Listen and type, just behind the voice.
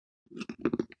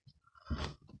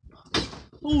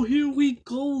Oh, here we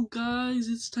go, guys.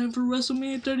 It's time for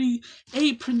WrestleMania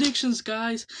 38 predictions,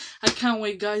 guys. I can't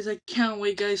wait, guys. I can't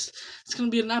wait, guys. It's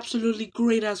gonna be an absolutely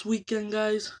great-ass weekend,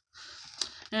 guys.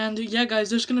 And yeah,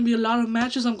 guys, there's gonna be a lot of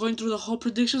matches. I'm going through the whole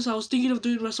predictions. I was thinking of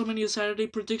doing WrestleMania Saturday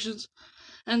predictions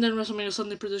and then WrestleMania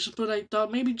Sunday predictions, but I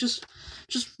thought maybe just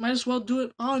might as well do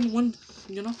it all in one,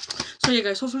 you know. So yeah,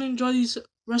 guys, hopefully you enjoy these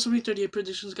WrestleMania 38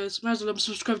 predictions, guys. Smash the like,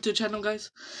 subscribe to the channel,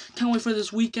 guys. Can't wait for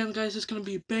this weekend, guys. It's gonna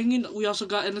be banging. We also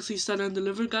got NXT Stand and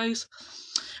Deliver, guys.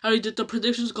 I already did the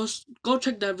predictions. Go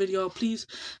check that video out, please.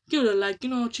 Give it a like,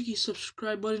 cheeky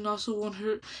subscribe button also won't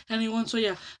hurt anyone. So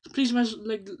yeah, please smash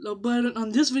like the button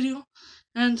on this video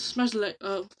and smash the like.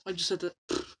 I just said that.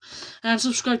 And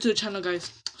subscribe to the channel,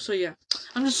 guys. So yeah,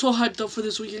 I'm just so hyped up for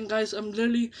this weekend, guys. I'm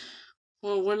literally,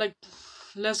 we're like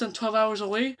less than 12 hours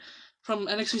away from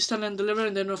NXT Stand and Deliver,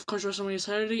 and then of course WrestleMania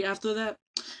Saturday after that.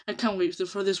 I can't wait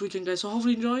for this weekend, guys. So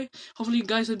hopefully you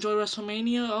guys enjoy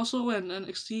WrestleMania also and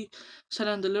NXT Stand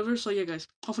and Deliver. So yeah, guys,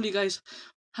 hopefully you guys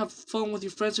have fun with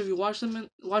your friends if you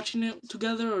watching it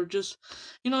together, or just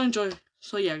enjoy.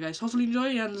 So yeah, guys, hopefully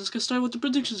enjoy, and let's get started with the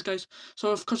predictions, guys. So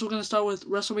of course we're gonna start with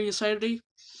WrestleMania Saturday.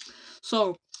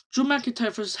 So Drew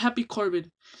McIntyre versus Happy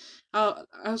Corbin.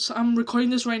 As I'm recording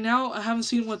this right now, I haven't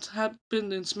seen what's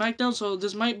happened in SmackDown, so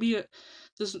this might be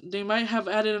they might have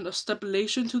added a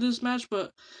stipulation to this match,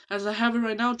 but as I have it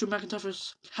right now, Drew McIntyre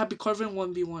versus Happy Corbin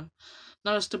 1v1,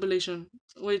 not a stipulation.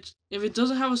 Which, if it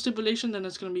doesn't have a stipulation, then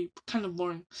it's gonna be kind of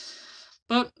boring.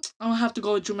 But I'm gonna have to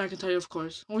go with Drew McIntyre, of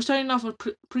course. We're starting off with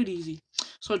pretty easy.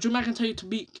 So Drew McIntyre to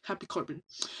beat Happy Corbin.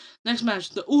 Next match,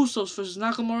 the Usos versus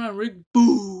Nakamura and Rick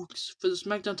Boogs for the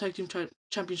SmackDown Tag Team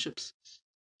Championships.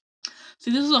 See,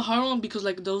 this is a hard one because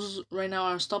like those right now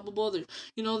are unstoppable. They're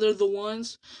the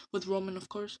ones with Roman, of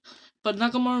course. But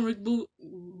Nakamura and Rick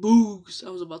Boogs. I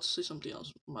was about to say something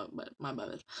else. My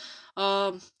bad.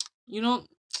 I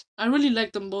really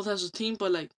like them both as a team,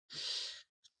 but like,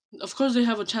 of course they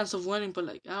have a chance of winning, but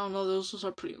like I don't know, those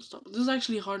are pretty unstoppable. This is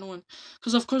actually a hard one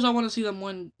because of course I want to see them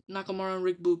win, Nakamura and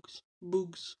Rick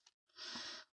Boogs.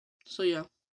 So yeah,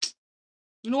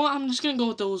 you know what? I'm just gonna go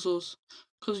with the Usos.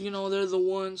 Because, they're the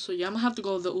ones. So, yeah, I'm going to have to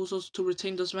go with the Usos to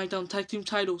retain the SmackDown Tag Team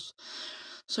titles.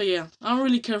 So, yeah, I don't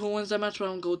really care who wins that match, but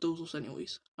I'm going to go with the Usos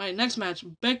anyways. Alright, next match.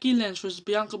 Becky Lynch versus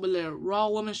Bianca Belair. Raw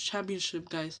Women's Championship,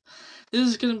 guys. This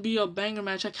is going to be a banger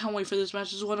match. I can't wait for this match.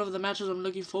 This is one of the matches I'm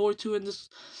looking forward to in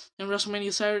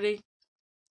WrestleMania Saturday.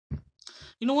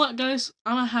 You know what, guys?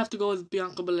 I'm going to have to go with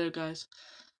Bianca Belair, guys.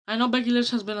 I know Becky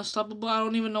Lynch has been unstoppable. I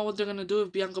don't even know what they're going to do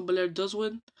if Bianca Belair does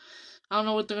win. I don't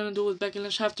know what they're gonna do with Becky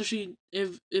Lynch after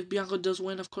if Bianca does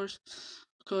win, of course,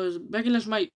 because Becky Lynch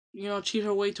might cheat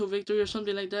her way to a victory or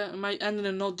something like that. It might end in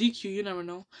a no DQ. You never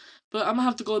know. But I'm gonna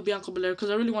have to go with Bianca Belair because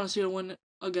I really want to see her win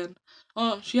again.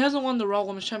 She hasn't won the Raw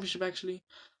Women's Championship actually,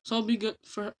 so it'll be good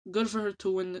for her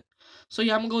to win it. So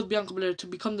yeah, I'm gonna go with Bianca Belair to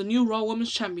become the new Raw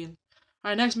Women's Champion.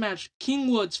 Alright, next match: King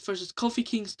Woods versus Kofi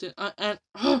Kingston,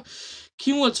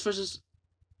 King Woods versus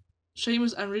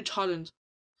Sheamus and Rich Holland.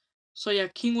 So yeah,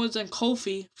 King Woods and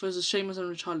Kofi versus Sheamus and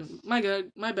Rich Holland. My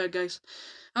bad, guys.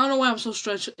 I don't know why I'm so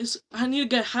stretched. I need to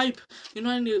get hype.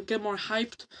 I need to get more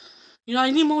hyped. I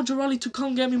need Mojo Rawley to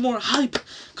come get me more hype.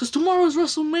 Because tomorrow is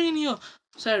WrestleMania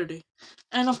Saturday.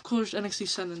 And of course, NXT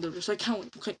Stand and Deliver. So I can't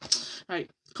wait. Okay. Alright.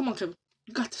 Come on, Kevin.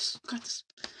 You got this.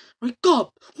 Wake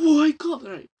up.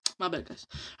 Alright. My bad, guys.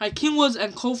 Alright, King Woods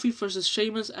and Kofi versus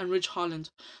Sheamus and Rich Holland.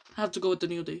 I have to go with the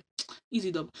New Day.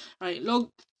 Easy dub. Alright,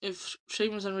 if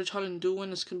Sheamus and Rich Holland do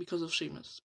win, it's because of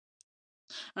Sheamus.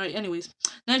 Alright, anyways.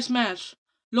 Next match.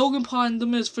 Logan Paul and The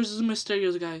Miz versus the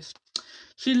Mysterios, guys.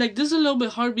 See, like, this is a little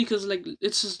bit hard because, like,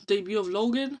 it's his debut of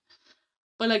Logan.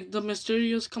 But, like, the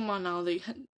Mysterios, come on now. They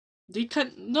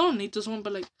don't need this one,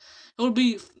 but, like, it would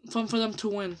be fun for them to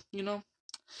win,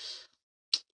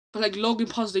 But, like, Logan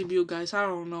Paul's debut, guys, I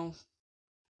don't know.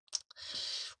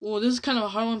 Well, this is kind of a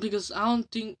hard one because I don't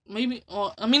think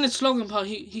it's Logan Paul.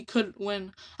 He could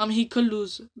win. He could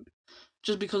lose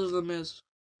just because of the Miz.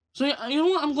 So you know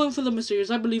what? I'm going for the Mysterios.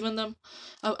 I believe in them.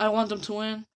 I want them to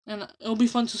win, and it'll be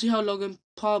fun to see how Logan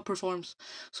Paul performs.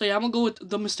 So yeah, I'm gonna go with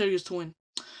the Mysterios to win.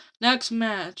 Next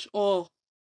match,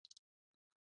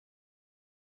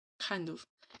 kind of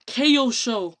KO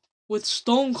show with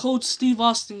Stone Cold Steve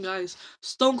Austin, guys.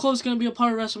 Stone Cold's gonna be a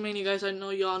part of WrestleMania, guys. I know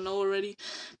y'all know already.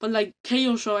 But like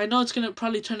KO show, I know it's gonna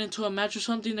probably turn into a match or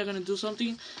something. They're gonna do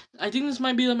something. I think this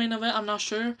might be the main event. I'm not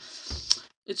sure.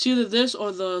 It's either this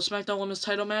or the SmackDown Women's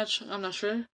title match. I'm not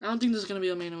sure. I don't think this is gonna be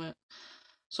the main event.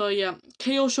 So yeah,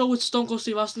 KO show with Stone Cold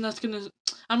Steve Austin.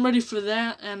 I'm ready for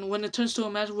that. And when it turns to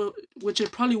a match, which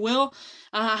it probably will,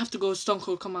 I have to go with Stone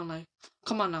Cold. Come on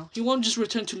now. He won't just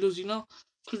return to lose,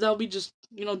 because that would be just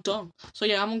dumb. So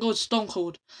yeah, I'm gonna go with Stone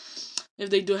Cold if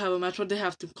they do have a match, but they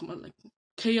have to come on. Like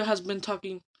KO has been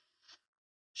talking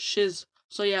shiz.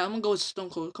 So yeah, I'm gonna go with Stone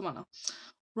Cold. Come on now.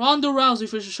 Ronda Rousey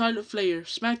versus Charlotte Flair,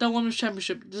 SmackDown Women's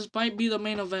Championship. This might be the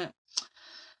main event.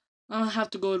 I'm gonna have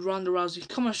to go with Ronda Rousey.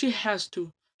 Come on, she has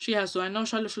to. She has to. I know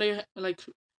Charlotte Flair, like,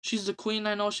 she's the queen.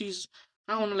 I know she's,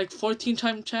 I don't know, like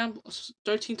 14-time champ,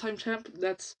 13-time champ.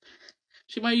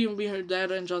 She might even be her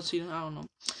dad and John Cena. I don't know.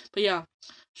 But yeah,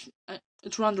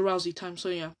 it's Ronda Rousey time. So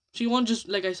yeah, she won't just,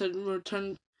 like I said,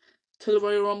 return to the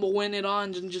Royal Rumble, win it all,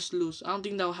 and then just lose. I don't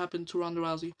think that will happen to Ronda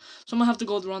Rousey. So I'm gonna have to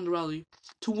go with Ronda Rousey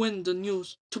to win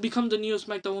to become the new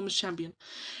SmackDown Women's Champion.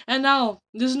 And now,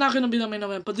 this is not gonna be the main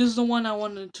event, but this is the one I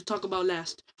wanted to talk about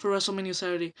last for WrestleMania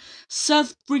Saturday.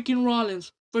 Seth freaking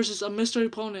Rollins versus a mystery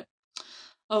opponent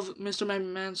of Mr.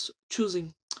 McMahon's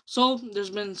choosing. So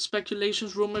there's been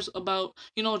speculations, rumors about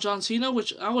John Cena,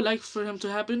 which I would like for him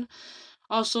to happen.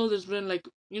 Also, there's been like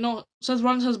Seth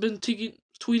Rollins has been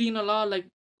tweeting a lot, like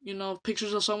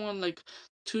pictures of someone like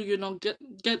to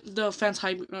get the fans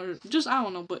hype, or just I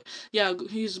don't know, but yeah,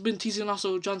 he's been teasing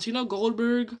also John Cena,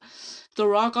 Goldberg, The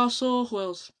Rock, also who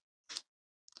else?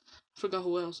 I forgot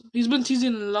who else. He's been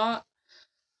teasing a lot.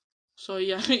 So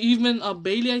yeah, even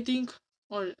Bailey, I think,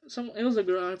 or it was a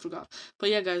girl, I forgot. But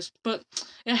yeah, guys, but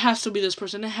it has to be this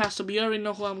person. It has to be. You already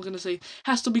know who I'm gonna say. It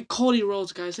has to be Cody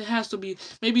Rhodes, guys. It has to be.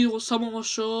 Maybe someone will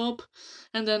show up,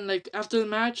 and then like after the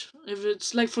match, if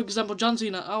it's like for example John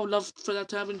Cena, I would love for that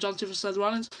to happen. John Cena for Seth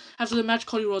Rollins. After the match,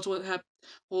 Cody Rhodes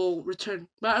will return.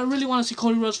 But I really want to see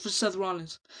Cody Rhodes for Seth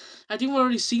Rollins. I think we've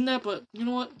already seen that, but you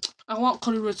know what? I want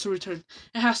Cody Rhodes to return.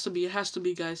 It has to be. It has to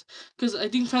be, guys. Because I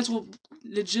think fans will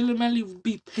legitimately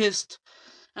be pissed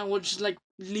and will just like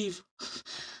leave.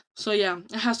 So yeah,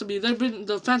 it has to be.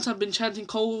 The fans have been chanting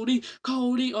Cody,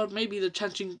 Cody, or maybe they're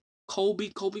chanting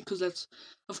Kobe, because that's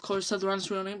of course Seth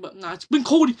Rollins' real name. But nah, it's been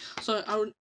Cody. So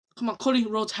come on, Cody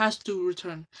Rhodes has to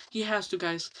return. He has to,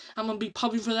 guys. I'm gonna be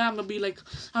popping for that. I'm gonna be like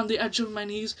on the edge of my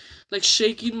knees, like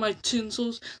shaking my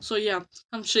tinsels. So yeah,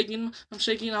 I'm shaking. I'm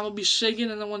gonna be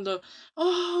shaking, and then when you're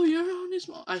on his,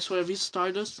 I swear, if he's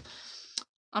Stardust,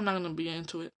 I'm not gonna be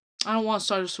into it. I don't want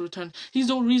Stardust to return. He's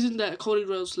the reason that Cody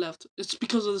Rhodes left. It's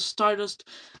because of the Stardust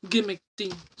gimmick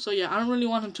thing. So yeah, I don't really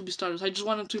want him to be Stardust. I just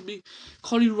want him to be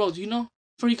Cody Rhodes,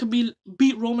 For he could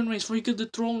beat Roman Reigns, for he could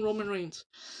dethrone Roman Reigns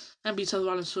and beat Seth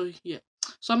Rollins. So yeah.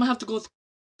 So I'm gonna have to go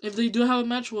if they do have a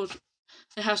match, well,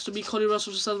 it has to be Cody Rhodes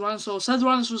versus Seth Rollins. So Seth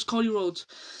Rollins versus Cody Rhodes.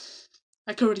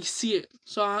 I can already see it.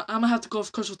 So I'm gonna have to go,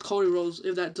 of course, with Cody Rhodes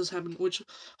if that does happen, which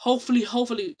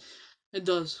hopefully it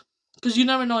does. Because you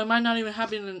never know, it might not even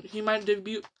happen, and he might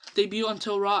debut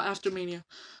until Raw after Mania.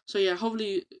 So yeah,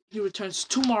 hopefully he returns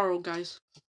tomorrow, guys.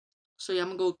 So yeah, I'm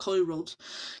gonna go with Cody Rhodes.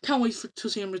 Can't wait to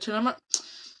see him return.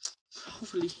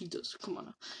 Hopefully he does. Come on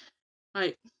now.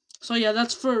 Alright. So yeah,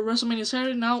 that's for WrestleMania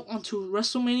Saturday. Now on to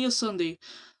WrestleMania Sunday.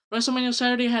 WrestleMania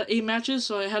Saturday had 8 matches,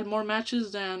 so it has more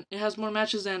matches than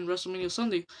WrestleMania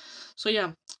Sunday. So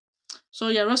yeah,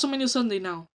 WrestleMania Sunday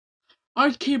now.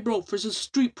 RK Bro versus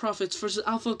Street Profits versus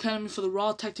Alpha Academy for the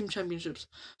Raw Tag Team Championships.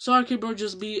 So RK Bro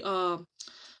just beat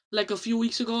like a few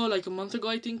weeks ago, like a month ago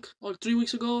I think, or 3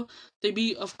 weeks ago. They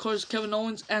beat, of course, Kevin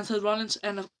Owens and Seth Rollins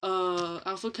and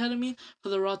Alpha Academy for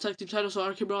the Raw Tag Team title. So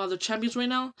RK Bro are the champions right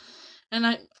now. And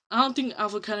I don't think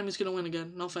Alpha Academy is gonna win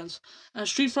again. No offense. And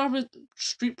Street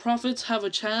Profits have a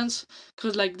chance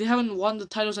because like they haven't won the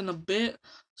titles in a bit,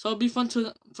 so it'll be fun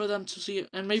for them to see it.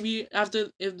 And maybe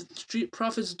after, if the Street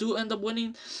Profits do end up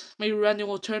winning, maybe Randy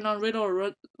will turn on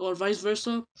Riddle or vice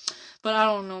versa. But I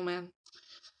don't know, man.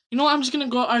 I'm just gonna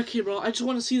go RK Bro. I just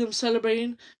want to see them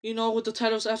celebrating, with the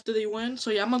titles after they win.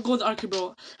 So yeah, I'm gonna go with RK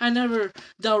Bro. I never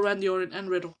doubt Randy Orton and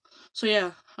Riddle. So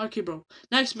yeah, RK Bro.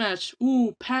 Next match.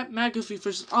 Ooh, Pat McAfee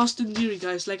versus Austin Theory,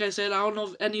 guys. Like I said, I don't know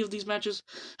if any of these matches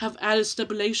have added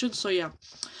stipulations. So yeah.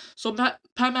 So Pat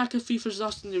McAfee versus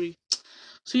Austin Theory.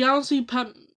 So yeah, I don't see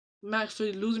Pat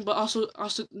McAfee losing, but also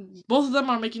Austin. Both of them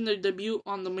are making their debut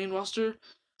on the main roster,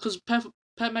 because Pat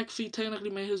McAfee technically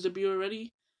made his debut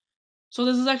already. So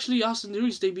this is actually Austin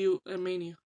Theory's debut at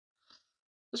Mania.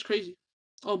 That's crazy.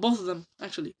 Oh, both of them,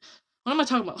 actually. What am I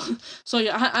talking about? So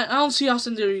yeah, I don't see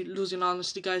Austin Theory losing,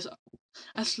 honestly, guys.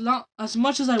 As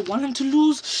much as I want him to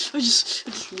lose, I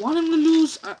just want him to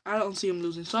lose. I don't see him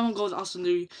losing. So I'm gonna go with Austin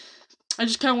Theory. I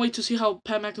just can't wait to see how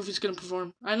Pat McAfee's gonna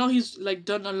perform. I know he's like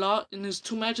done a lot in his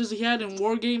 2 matches he had in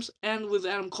War Games and with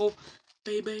Adam Cole,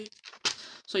 baby.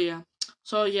 So yeah,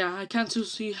 I can't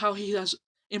see how he has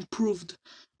improved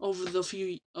over the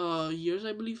few years,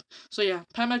 I believe. So yeah,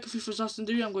 Pat McAfee versus Austin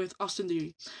Theory. I'm going with Austin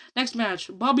Theory. Next match: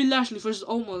 Bobby Lashley versus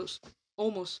Almost.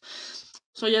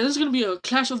 So yeah, this is gonna be a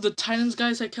clash of the Titans,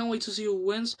 guys. I can't wait to see who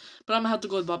wins. But I'm gonna have to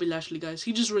go with Bobby Lashley, guys.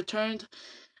 He just returned,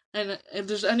 and if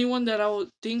there's anyone that I would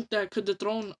think that could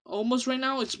dethrone almost right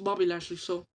now, it's Bobby Lashley.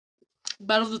 So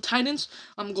Battle of the Titans,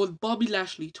 I'm gonna go with Bobby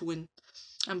Lashley to win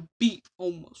and beat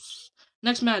almost.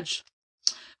 Next match,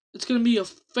 it's gonna be a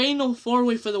fatal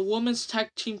four-way for the Women's Tag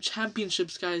Team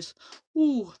Championships, guys.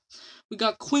 Ooh, we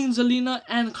got Queen Zelina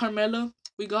and Carmella.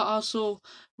 We got also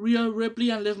Rhea Ripley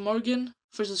and Liv Morgan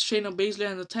versus Shayna Baszler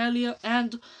and Natalya,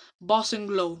 and Boss and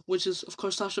Glow, which is of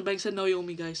course Sasha Banks and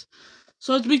Naomi, guys.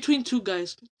 So it's between two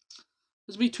guys.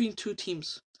 It's between two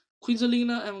teams. Queen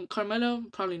Zelina and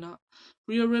Carmella, probably not.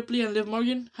 Rhea Ripley and Liv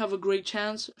Morgan have a great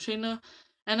chance. Shayna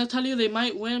and Natalya, they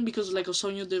might win because like a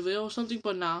Sonya Deville or something,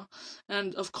 but nah.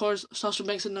 And of course, Sasha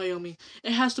Banks and Naomi.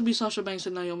 It has to be Sasha Banks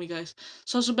and Naomi, guys.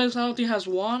 Sasha Banks, I don't think, has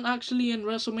won actually in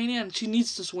WrestleMania, and she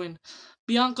needs this win.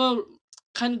 Bianca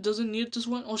kind of doesn't need this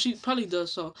win. Oh, she probably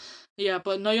does, so yeah,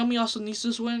 but Naomi also needs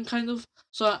this win, kind of.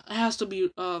 So it has to be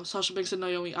Sasha Banks and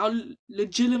Naomi. I'll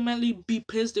legitimately be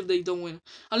pissed if they don't win.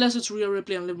 Unless it's Rhea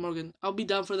Ripley and Liv Morgan. I'll be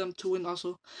down for them to win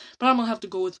also. But I'm going to have to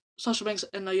go with Sasha Banks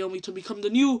and Naomi to become the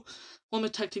new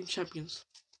Women's Tag Team Champions.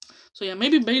 So yeah,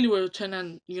 maybe Bayley will return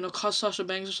and, cost Sasha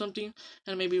Banks or something.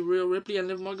 And maybe Rhea Ripley and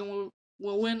Liv Morgan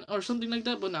will win or something like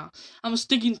that. But nah, I'm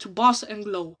sticking to Boss and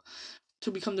Glow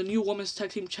to become the new Women's Tag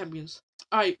Team Champions.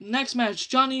 Alright, next match.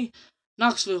 Johnny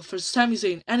Knoxville versus Sami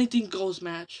Zayn. Anything goes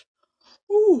match.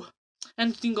 Ooh,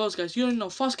 anything goes, guys. You don't know.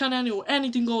 False count annual,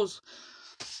 anything goes.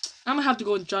 I'm gonna have to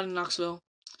go with Johnny Knoxville.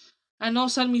 I know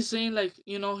Sami Zayn,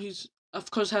 he's of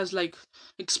course has like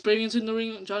experience in the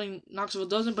ring. Johnny Knoxville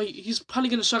doesn't, but he's probably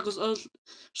gonna shock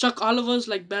all of us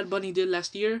like Bad Bunny did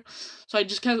last year. So I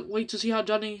just can't wait to see how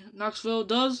Johnny Knoxville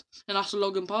does, and also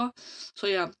Logan Paul. So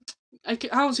yeah, I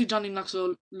don't see Johnny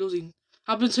Knoxville losing.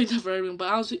 I've been saying that for everyone, but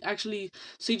I don't actually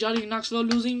see Johnny Knoxville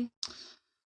losing.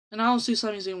 And I don't see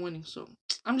Sami Zayn winning, so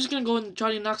I'm just gonna go with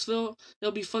Johnny Knoxville.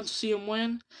 It'll be fun to see him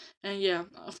win, and yeah,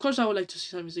 of course I would like to see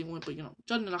Sami Zayn win, but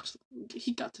Johnny Knoxville,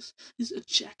 he got this. He's a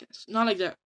jackass. Not like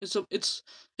that. It's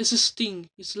his sting.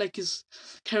 It's like his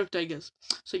character, I guess.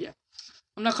 So yeah,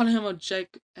 I'm not calling him a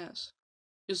jackass.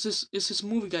 It's his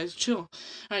movie, guys. Chill.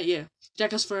 Alright, yeah.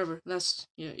 Jackass Forever.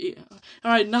 Yeah.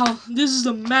 Alright, now this is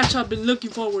the match I've been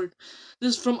looking forward.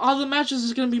 This from all the matches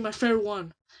is gonna be my favorite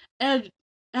one.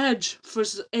 Edge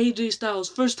versus AJ Styles.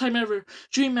 First time ever.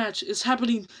 Dream match is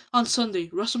happening on Sunday.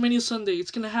 WrestleMania Sunday. It's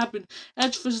gonna happen.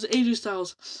 Edge versus AJ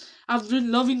Styles. I've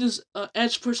been loving this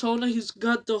Edge persona. He's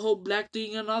got the whole black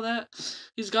thing and all that.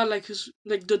 He's got like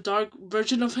the dark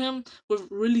version of him. We've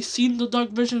really seen the dark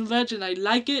version of Edge, and I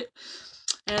like it.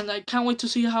 And I can't wait to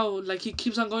see how he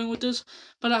keeps on going with this.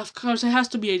 But of course, it has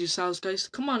to be AJ Styles, guys.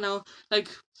 Come on now,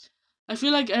 I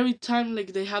feel like every time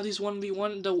they have these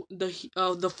 1v1,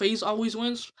 the face always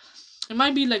wins. It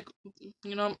might be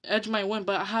Edge might win,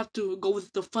 but I have to go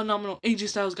with the phenomenal AJ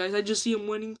Styles, guys. I just see him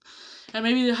winning, and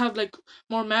maybe they have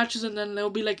more matches, and then they'll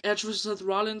be Edge versus Seth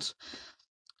Rollins.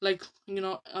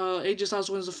 AJ Styles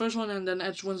wins the first one, and then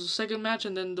Edge wins the second match,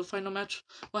 and then the final match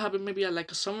will happen maybe at a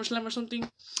SummerSlam or something,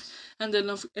 and then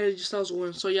AJ Styles will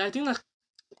win. So yeah, I think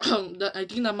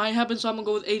that might happen. So I'm gonna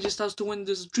go with AJ Styles to win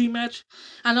this dream match.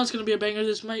 I know it's gonna be a banger.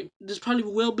 This probably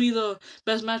will be the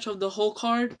best match of the whole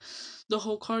card for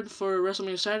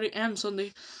WrestleMania Saturday and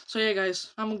Sunday. So yeah,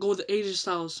 guys, I'm gonna go with AJ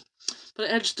Styles. But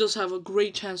Edge does have a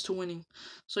great chance to winning.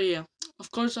 So yeah,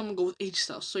 of course I'm gonna go with AJ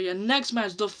Styles. So yeah, next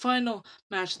match, the final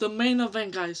match, the main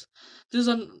event, guys. This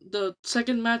is the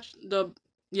second match. The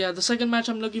second match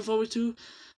I'm looking forward to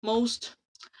most.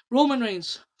 Roman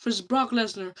Reigns versus Brock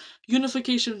Lesnar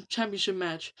Unification Championship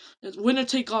match. It's winner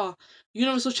take all.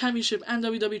 Universal Championship and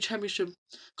WWE Championship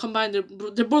combined.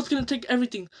 They're both gonna take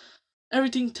everything.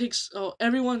 Everything takes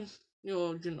everyone.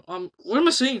 What am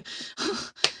I saying?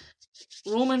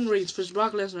 Roman Reigns versus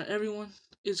Brock Lesnar. Everyone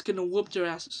is gonna whoop their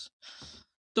asses.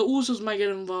 The Usos might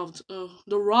get involved.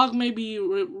 The Rock may be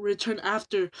return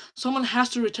after. Someone has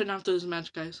to return after this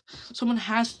match, guys. Someone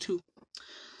has to.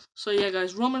 So yeah,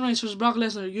 guys, Roman Reigns versus Brock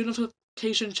Lesnar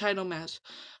Unification Title match,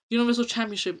 Universal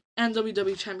Championship and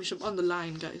WWE Championship on the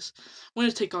line, guys.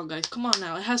 Winner take all, guys. Come on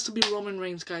now, it has to be Roman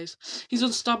Reigns, guys. He's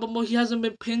unstoppable. He hasn't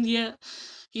been pinned yet.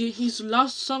 He's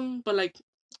lost some, but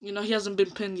he hasn't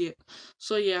been pinned yet.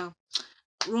 So yeah,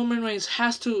 Roman Reigns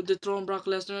has to dethrone Brock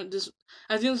Lesnar.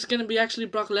 I think it's gonna be actually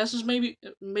Brock Lesnar's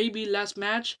maybe last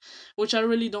match, which I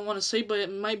really don't want to say, but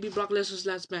it might be Brock Lesnar's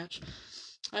last match.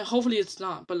 Hopefully it's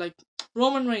not, but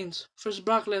Roman Reigns versus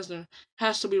Brock Lesnar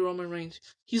has to be Roman Reigns.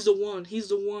 He's the one. He's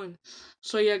the one.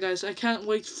 So yeah, guys, I can't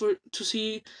wait to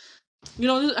see.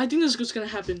 I think this is gonna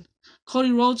happen.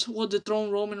 Cody Rhodes will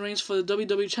dethrone Roman Reigns for the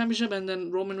WWE Championship, and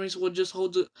then Roman Reigns will just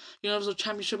hold the Universal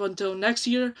Championship until next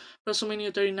year,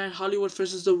 WrestleMania 39, Hollywood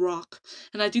versus The Rock.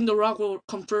 And I think The Rock will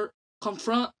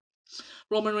confront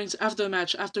Roman Reigns after the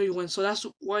match, after he wins. So that's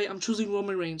why I'm choosing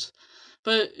Roman Reigns.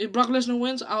 But if Brock Lesnar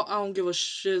wins, I don't give a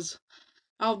shiz.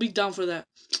 I'll be down for that.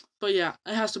 But yeah,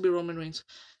 it has to be Roman Reigns.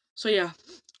 So yeah,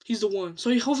 he's the one.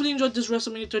 So hopefully you enjoyed this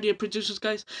WrestleMania 38 predictions,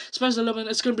 guys. Special 11.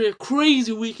 It's gonna be a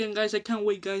crazy weekend, guys. I can't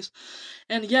wait, guys.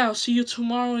 And yeah, I'll see you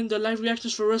tomorrow in the live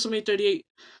reactions for WrestleMania 38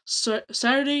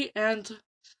 Saturday and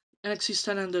NXT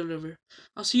Stand and Deliver.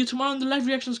 I'll see you tomorrow in the live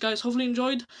reactions, guys. Hopefully you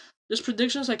enjoyed this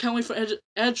predictions. I can't wait for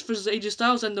Edge versus AJ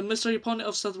Styles and the mystery opponent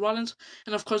of Seth Rollins,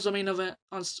 and of course the main event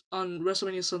on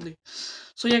WrestleMania Sunday.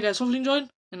 So yeah, guys, hopefully you enjoyed,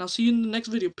 and I'll see you in the next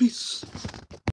video. Peace.